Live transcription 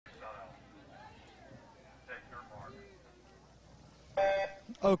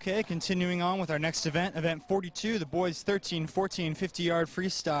Okay, continuing on with our next event, event 42, the boys 13-14 50-yard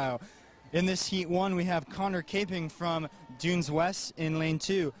freestyle. In this heat 1, we have Connor Caping from Dunes West in lane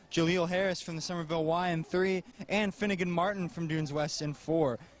 2, Jaleel Harris from the Somerville Y in 3, and Finnegan Martin from Dunes West in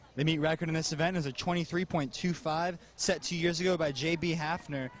 4. The meet record in this event is a 23.25, set 2 years ago by J.B.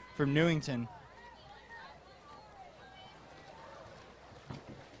 Hafner from Newington.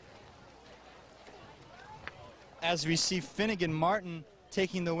 As we see Finnegan Martin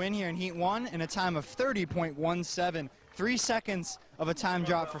taking the win here in heat 1 in a time of 30.17, 3 seconds of a time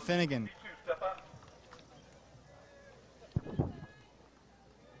drop for Finnegan.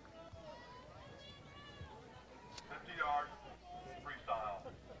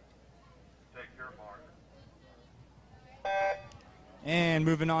 And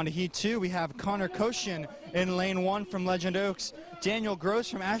moving on to heat 2, we have Connor Koshin in lane 1 from Legend Oaks, Daniel Gross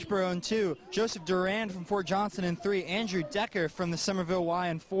from Ashboro in 2, Joseph Durand from Fort Johnson in 3, Andrew Decker from the Somerville Y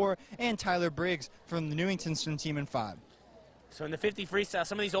in 4, and Tyler Briggs from the Newington swim team in 5. So in the 50 freestyle,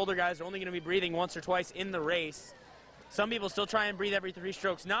 some of these older guys are only going to be breathing once or twice in the race. Some people still try and breathe every 3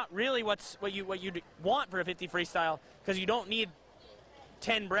 strokes. Not really what you want for a 50 freestyle, because you don't need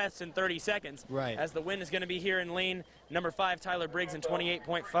 10 breaths in 30 seconds. Right. As the win is going to be here in lane number 5, Tyler Briggs in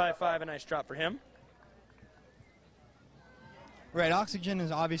 28.55, a nice drop for him. Right, oxygen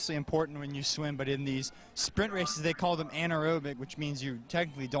is obviously important when you swim, but in these sprint races they call them anaerobic, which means you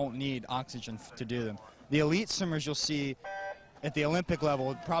technically don't need oxygen to do them. The elite swimmers you'll see at the Olympic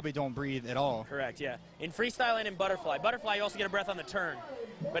level probably don't breathe at all. Correct, yeah. In freestyle and in butterfly. Butterfly, you also get a breath on the turn.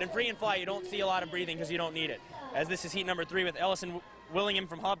 But in free and fly, you don't see a lot of breathing because you don't need it. As this is heat number 3 with Ellison Willingham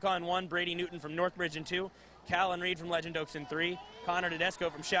from Hobcaw in 1, Brady Newton from Northbridge in 2, Callan Reed from Legend Oaks in 3, Connor Tedesco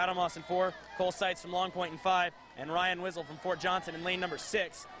from Shadow Moss in 4, Cole Seitz from Long Point in 5, and Ryan Wizzle from Fort Johnson in lane number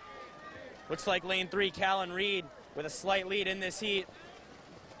 6. Looks like lane 3, Callan Reed with a slight lead in this heat.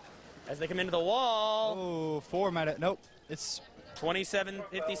 As they come into the wall. Oh, 4 might have, nope. It's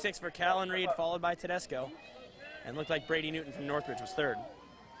 27.56 for Callan Reed, followed by Tedesco. And looked like Brady Newton from Northbridge was 3rd.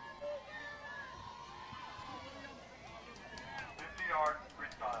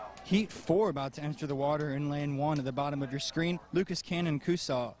 Heat 4 about to enter the water in lane 1 at the bottom of your screen. Lucas Cannon,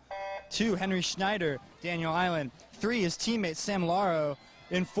 Coosaw. 2, Henry Schneider, Daniel Island. 3, his teammate Sam Laro.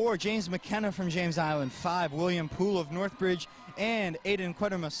 In 4, James McKenna from James Island. 5, William Poole of Northbridge. And Aiden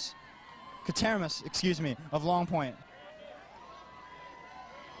Katermas, of Long Point.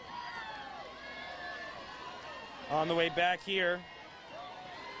 On the way back here,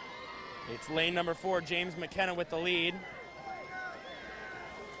 it's lane number 4, James McKenna with the lead.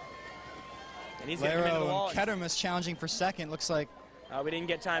 And he's getting into the wall. Kettermas challenging for 2nd, looks like. We didn't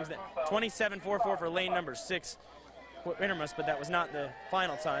get times. 27.44 for lane number 6, Quittermas, but that was not the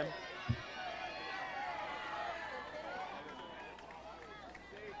final time.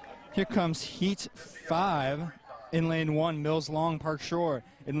 Here comes heat 5 in lane 1, Mills Long, Park Shore.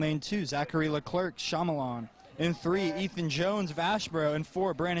 In lane 2, Zachary Leclerc, Chamalon. In 3, Ethan Jones of Ashboro. In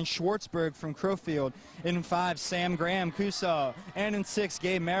 4, Brandon Schwartzberg from Crowfield. In 5, Sam Graham, Coosaw. And in 6,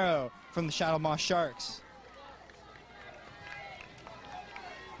 Gabe Merrow from the Shadow Moss Sharks.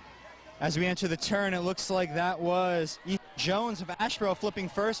 As we enter the turn, it looks like that was Ethan Jones of Ashboro flipping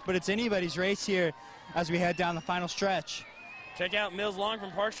first, but it's anybody's race here as we head down the final stretch. Check out Mills Long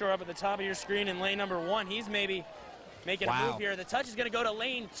from Park Shore up at the top of your screen in lane number 1. He's maybe making a move here. The touch is going to go to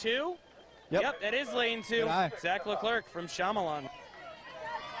lane 2. Yep, that is lane 2. Zach Leclerc from Chamalon.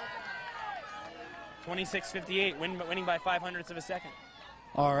 26.58, winning by 0.05 of a second.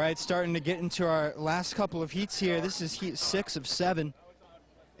 All right, starting to get into our last couple of heats here. This is heat 6 of 7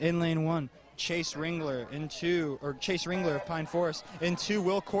 in lane 1. Chase Ringler in 2, or Chase Ringler of Pine Forest. In 2,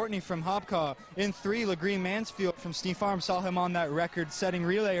 Will Courtney from Hobcaw. In 3, LaGree Mansfield from Steve Farm. Saw him on that record-setting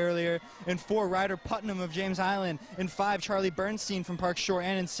relay earlier. In 4, Ryder Putnam of James Island. In 5, Charlie Bernstein from Park Shore.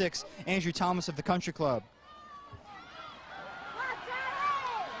 And in 6, Andrew Thomas of the Country Club.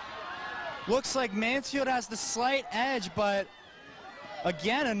 Looks like Mansfield has the slight edge, but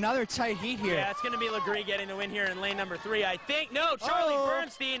again, another tight heat here. Yeah, it's going to be LaGree getting the win here in lane number 3, I think. No, Charlie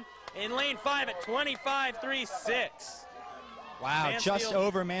Bernstein in lane 5 at 25.36. Wow, Mansfield just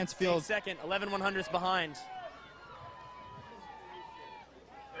over Mansfield. Second, 11/100ths behind.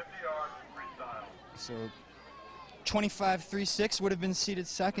 50-yard freestyle. So 25.36 would have been seated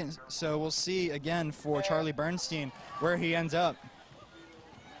second. So we'll see again for Charlie Bernstein where he ends up.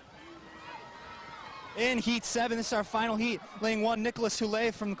 In heat 7, this is our final heat. Lane 1, Nicholas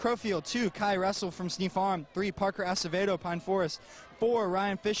Houlet from Crowfield. 2, Kai Russell from Steve Farm. 3, Parker Acevedo, Pine Forest. 4,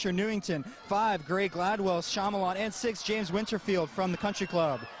 Ryan Fisher, Newington. 5, Gray Gladwell, Chamalon. And 6, James Winterfield from the Country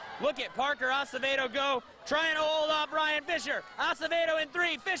Club. Look at Parker Acevedo go, trying to hold off Ryan Fisher. Acevedo in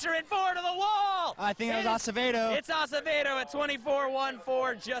 3, Fisher in 4 to the wall. I think that was Acevedo. It's Acevedo at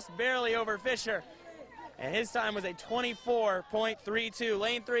 24.14, just barely over Fisher. And his time was a 24.32.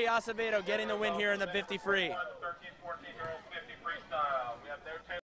 Lane 3, Acevedo getting the win here in the 50 free.